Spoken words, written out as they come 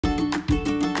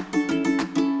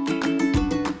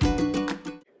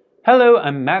Hello,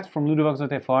 I'm Matt from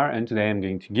Ludochrono, and today I'm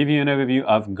going to give you an overview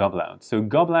of Goblout. So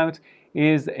Goblout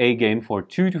is a game for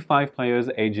 2 to 5 players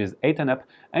ages 8 and up,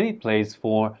 and it plays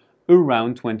for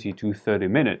around 20 to 30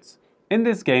 minutes. In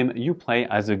this game, you play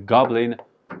as a goblin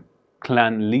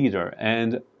clan leader,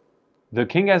 and the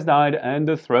king has died and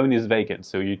the throne is vacant.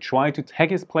 So you try to take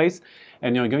his place,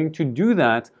 and you're going to do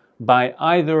that by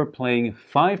either playing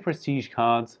 5 prestige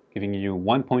cards, giving you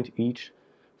 1 point each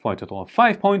for a total of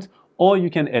 5 points, or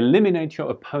you can eliminate your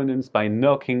opponents by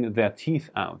knocking their teeth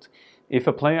out. If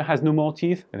a player has no more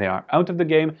teeth, they are out of the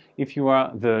game. If you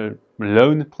are the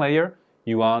lone player,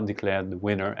 you are declared the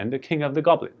winner and the king of the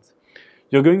goblins.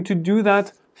 You're going to do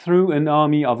that through an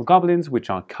army of goblins, which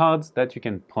are cards that you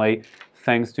can play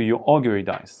thanks to your augury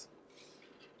dice.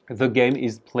 The game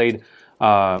is played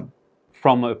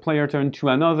from a player turn to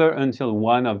another until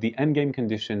one of the endgame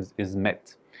conditions is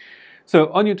met.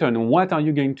 So on your turn, what are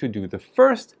you going to do? The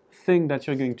first thing that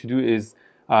you're going to do is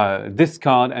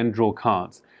discard and draw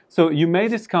cards. So you may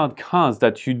discard cards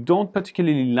that you don't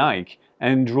particularly like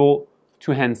and draw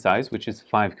to hand size, which is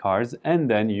 5 cards, and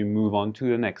then you move on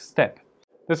to the next step.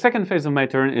 The second phase of my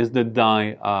turn is the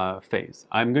die phase.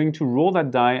 I'm going to roll that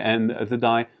die, and the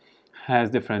die has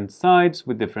different sides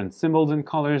with different symbols and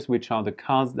colors, which are the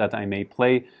cards that I may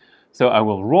play. So I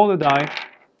will roll the die,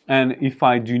 and if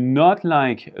I do not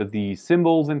like the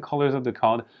symbols and colors of the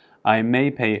card, I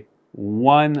may pay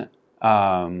one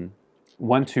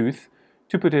tooth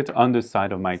to put it on the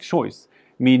side of my choice,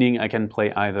 meaning I can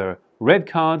play either red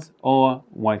cards or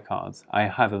white cards. I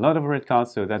have a lot of red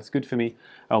cards, so that's good for me.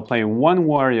 I'll play 1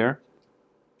 warrior,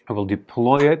 I will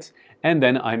deploy it, and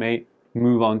then I may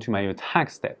move on to my attack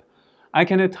step. I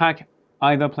can attack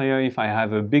either player. If I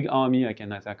have a big army, I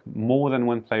can attack more than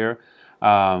 1 player,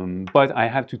 but I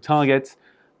have to target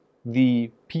the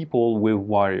people with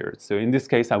warriors. So in this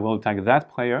case, I will attack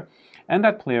that player, and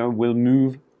that player will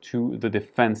move to the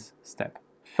defense step.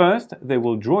 First, they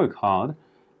will draw a card,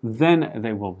 then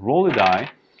they will roll a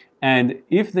die, and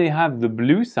if they have the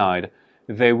blue side,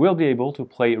 they will be able to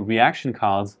play reaction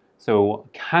cards, so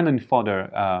cannon fodder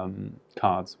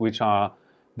cards, which are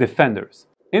defenders.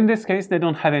 In this case, they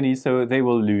don't have any, so they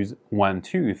will lose 1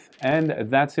 tooth. And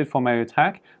that's it for my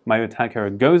attack. My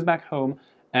attacker goes back home,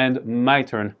 and my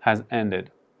turn has ended.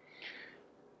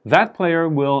 That player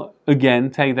will again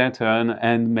take their turn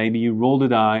and maybe roll the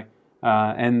die,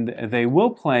 and they will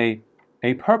play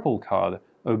a purple card,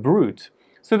 a brute.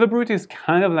 So the brute is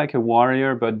kind of like a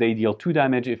warrior, but they deal 2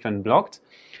 damage if unblocked.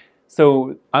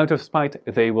 So out of spite,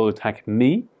 they will attack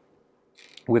me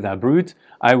with a brute.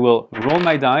 I will roll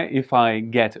my die. If I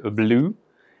get a blue,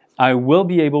 I will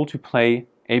be able to play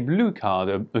a blue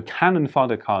card, a cannon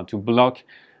fodder card, to block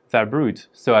that brute.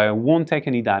 So I won't take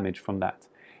any damage from that.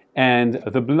 And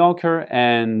the blocker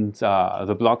and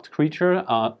the blocked creature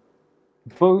are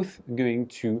both going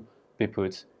to be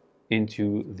put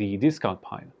into the discard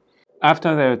pile.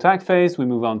 After the attack phase, we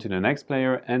move on to the next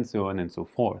player, and so on and so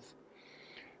forth.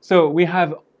 So we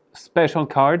have special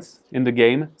cards in the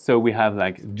game. So we have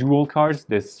like dual cards.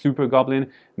 This super goblin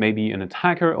may be an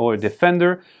attacker or a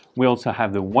defender. We also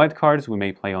have the white cards. We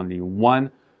may play only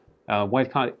 1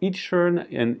 white card each turn,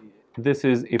 and this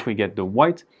is if we get the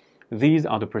white. These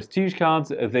are the prestige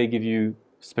cards. They give you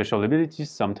special abilities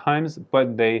sometimes,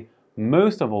 but they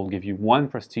most of all give you 1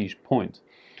 prestige point.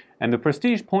 And the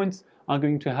prestige points are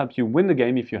going to help you win the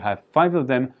game. If you have 5 of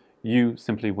them, you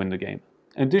simply win the game.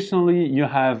 Additionally, you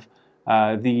have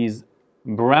these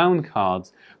brown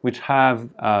cards, which have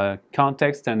card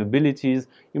text and abilities.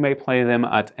 You may play them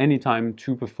at any time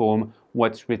to perform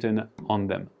what's written on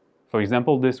them. For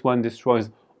example, this one destroys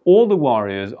all the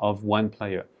warriors of 1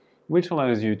 player, which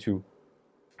allows you to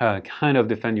kind of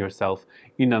defend yourself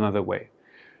in another way.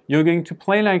 You're going to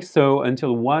play like so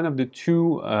until one of the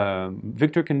 2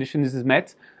 victory conditions is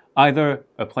met. Either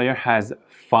a player has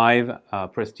 5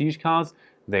 prestige cards,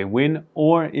 they win,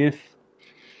 or if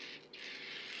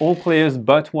all players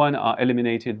but 1 are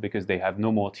eliminated because they have no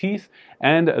more teeth,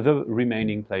 and the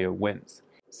remaining player wins.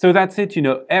 So that's it, you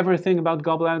know everything about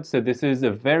Goblout. So this is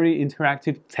a very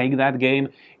interactive take-that game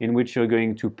in which you're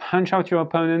going to punch out your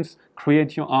opponents,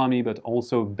 create your army, but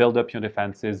also build up your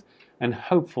defenses, and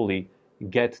hopefully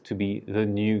get to be the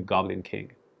new Goblin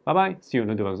King. Bye bye, see you on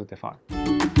Ludo-Chrono.